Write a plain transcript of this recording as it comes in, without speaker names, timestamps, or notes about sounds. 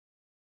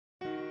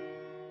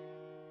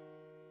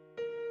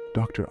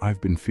Doctor, I've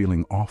been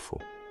feeling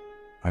awful.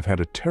 I've had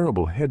a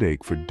terrible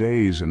headache for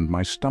days and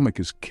my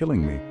stomach is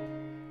killing me.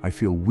 I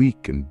feel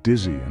weak and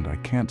dizzy and I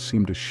can't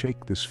seem to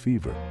shake this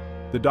fever.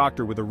 The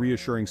doctor, with a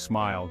reassuring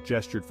smile,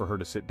 gestured for her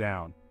to sit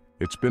down.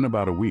 It's been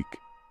about a week.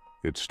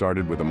 It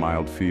started with a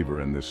mild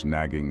fever and this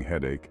nagging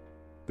headache.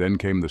 Then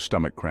came the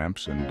stomach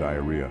cramps and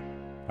diarrhea.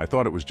 I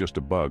thought it was just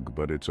a bug,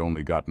 but it's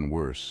only gotten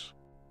worse.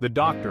 The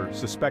doctor,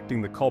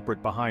 suspecting the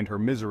culprit behind her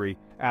misery,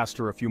 asked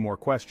her a few more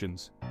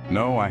questions.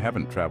 No, I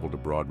haven't traveled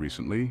abroad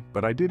recently,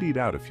 but I did eat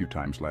out a few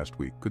times last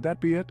week. Could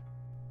that be it?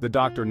 The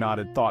doctor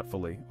nodded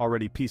thoughtfully,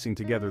 already piecing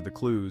together the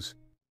clues.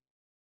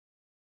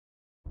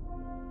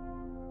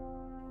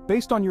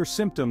 Based on your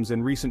symptoms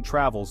and recent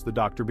travels, the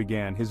doctor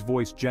began, his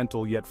voice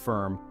gentle yet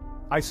firm,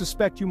 I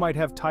suspect you might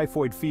have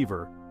typhoid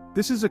fever.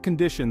 This is a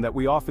condition that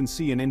we often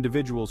see in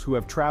individuals who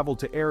have traveled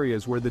to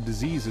areas where the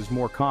disease is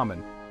more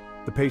common.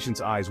 The patient's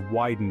eyes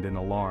widened in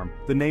alarm,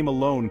 the name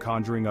alone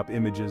conjuring up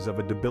images of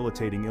a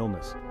debilitating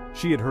illness.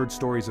 She had heard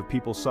stories of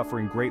people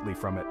suffering greatly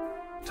from it.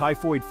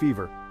 Typhoid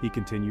fever, he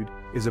continued,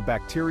 is a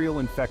bacterial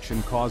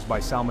infection caused by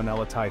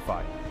Salmonella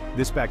typhi.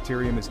 This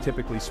bacterium is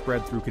typically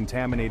spread through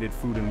contaminated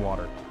food and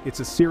water. It's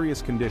a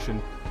serious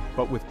condition,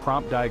 but with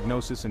prompt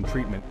diagnosis and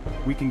treatment,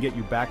 we can get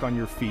you back on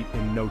your feet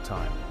in no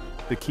time.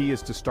 The key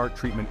is to start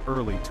treatment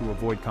early to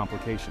avoid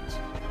complications.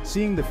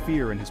 Seeing the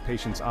fear in his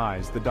patient's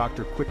eyes, the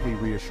doctor quickly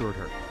reassured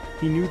her.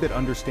 He knew that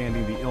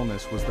understanding the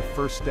illness was the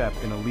first step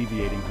in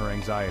alleviating her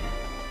anxiety.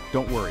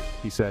 Don't worry,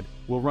 he said,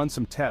 we'll run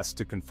some tests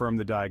to confirm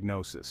the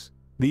diagnosis.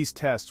 These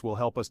tests will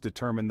help us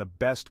determine the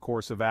best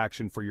course of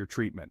action for your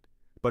treatment.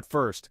 But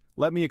first,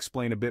 let me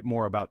explain a bit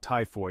more about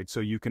typhoid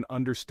so you can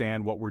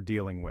understand what we're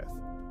dealing with.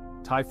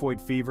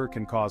 Typhoid fever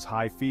can cause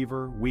high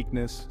fever,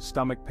 weakness,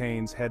 stomach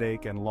pains,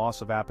 headache, and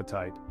loss of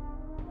appetite.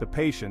 The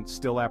patient,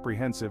 still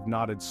apprehensive,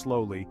 nodded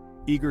slowly,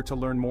 eager to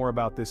learn more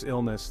about this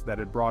illness that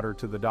had brought her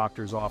to the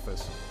doctor's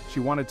office. She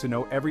wanted to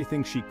know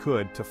everything she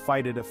could to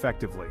fight it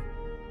effectively.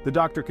 The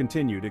doctor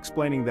continued,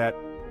 explaining that,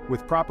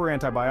 with proper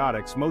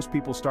antibiotics, most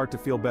people start to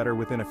feel better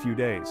within a few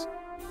days.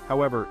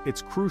 However,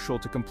 it's crucial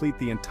to complete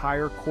the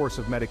entire course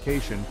of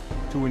medication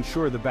to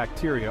ensure the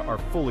bacteria are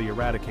fully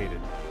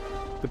eradicated.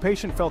 The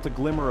patient felt a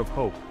glimmer of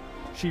hope.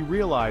 She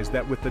realized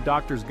that with the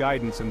doctor's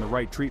guidance and the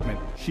right treatment,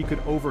 she could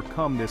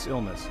overcome this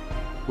illness.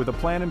 With a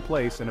plan in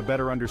place and a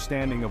better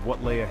understanding of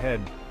what lay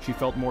ahead, she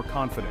felt more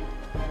confident.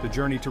 The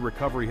journey to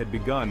recovery had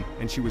begun,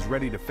 and she was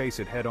ready to face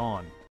it head-on.